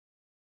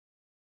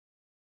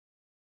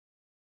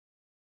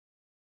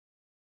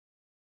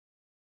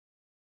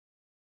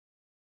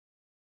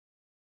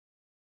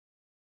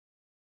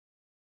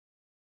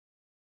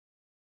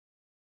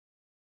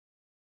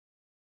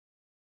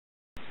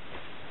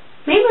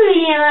Maybe we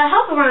need a lot of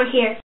help around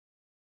here.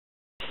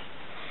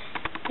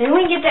 Maybe we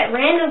can get that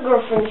random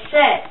girl from the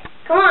set.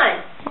 Come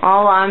on.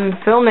 Oh, I'm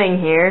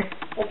filming here.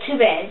 Well, too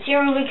bad. It's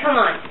your movie. Come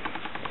on.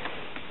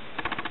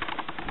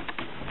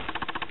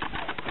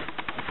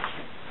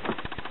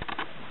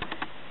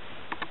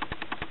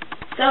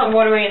 So,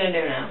 what are we going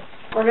to do now?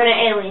 We're going to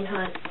alien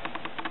hunt.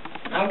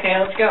 Okay,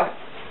 let's go.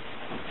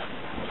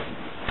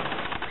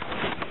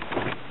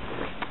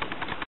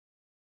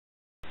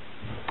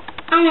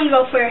 I'm going to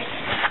go first.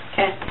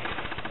 Okay.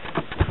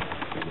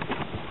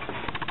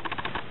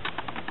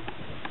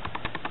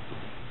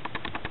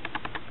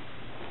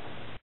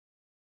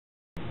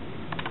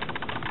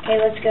 Okay,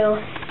 let's go.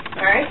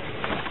 Alright.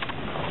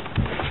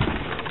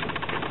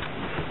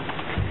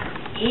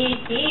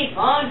 E.T.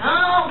 phone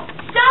home.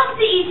 Stop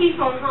the E.T.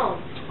 phone home.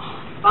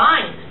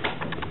 Fine.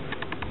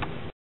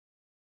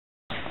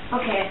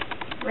 Okay,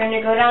 we're going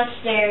to go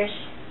downstairs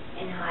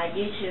and hide.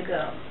 You two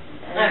go.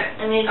 Alright.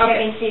 I'm going to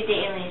check and see if the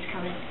alien's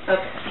coming.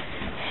 Okay.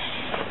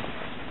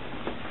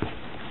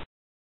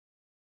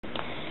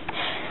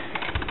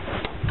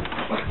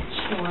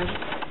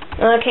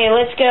 Okay,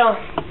 let's go.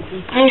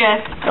 Okay.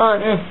 Go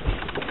on.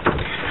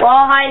 We'll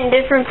all hide in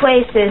different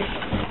places.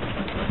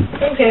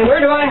 Okay,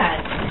 where do I hide?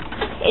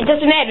 It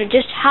doesn't matter,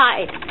 just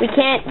hide. We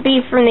can't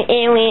be from the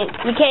alien.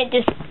 We can't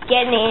just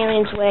get in the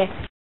alien's way.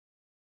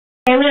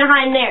 Okay, I'm gonna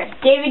hide in there.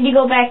 David, you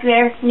go back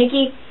there.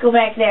 Nikki, go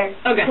back there.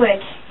 Okay.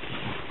 Quick.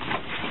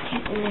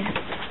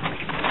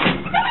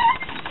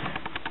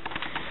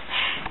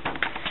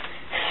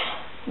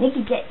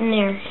 Nikki, get in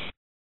there.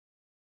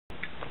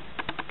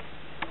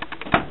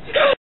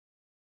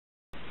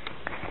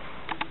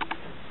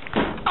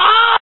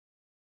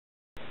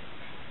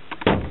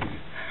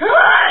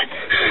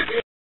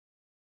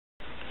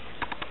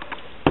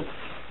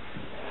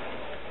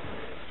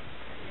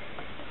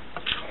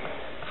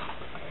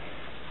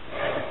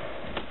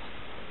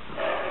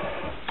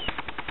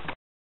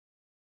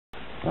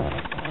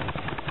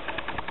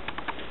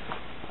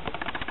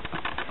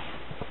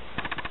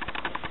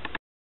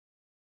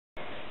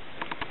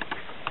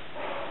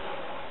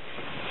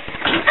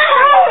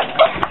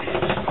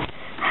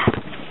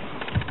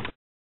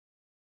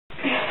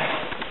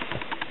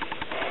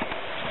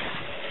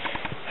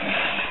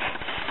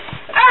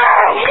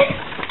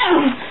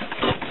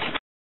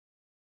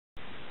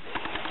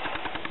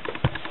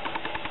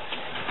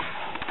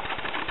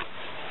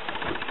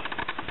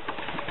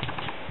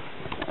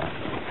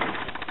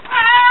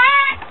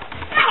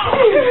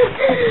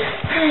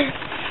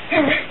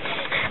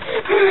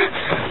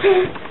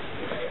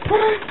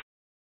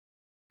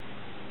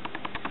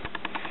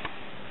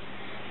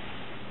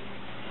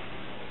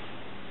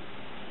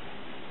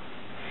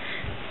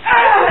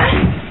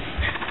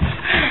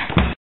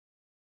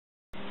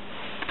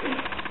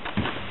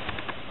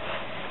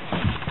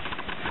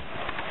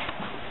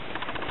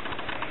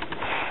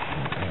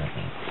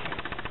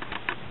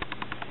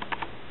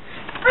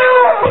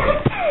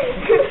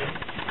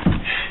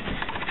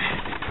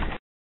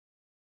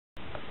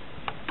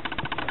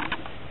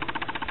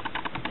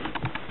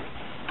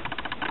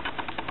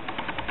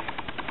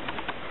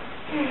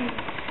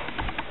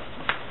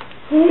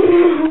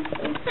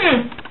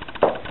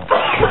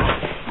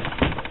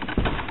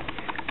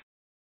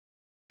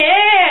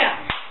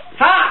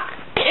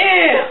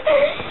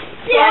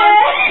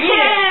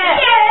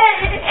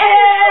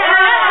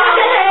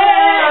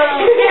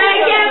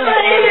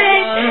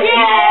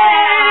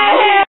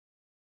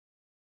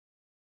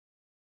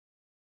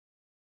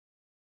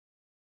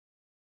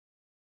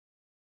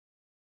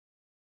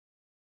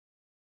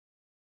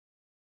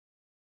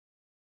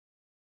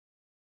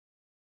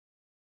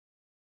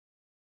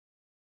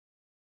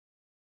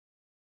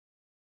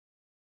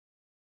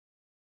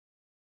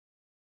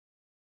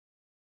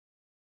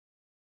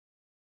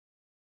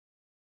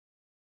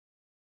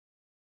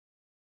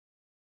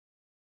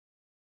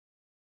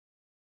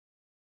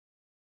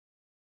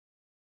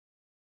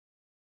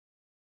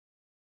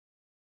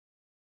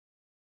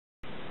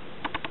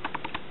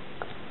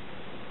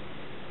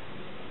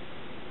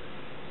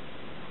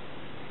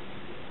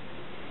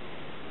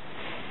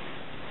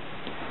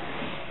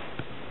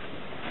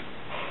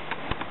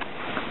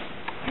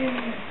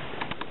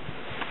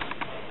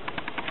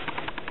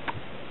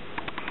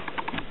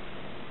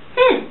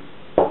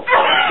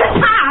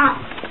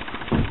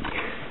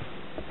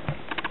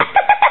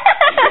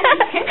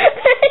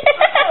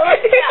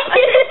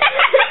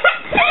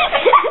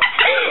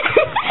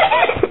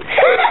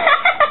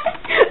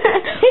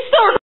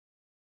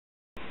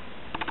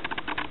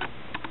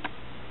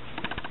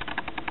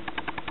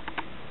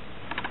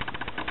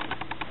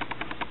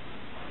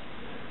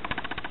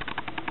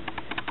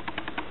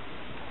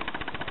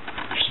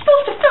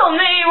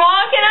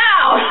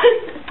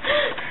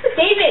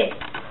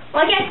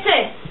 Like I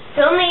said,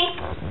 film me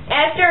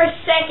after a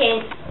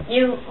second.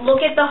 You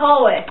look at the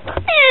hallway.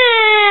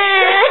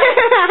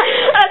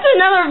 That's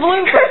another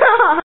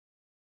blooper.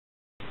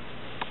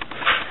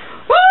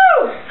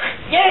 Woo!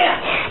 Yeah!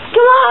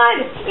 Come on!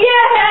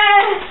 Yeah!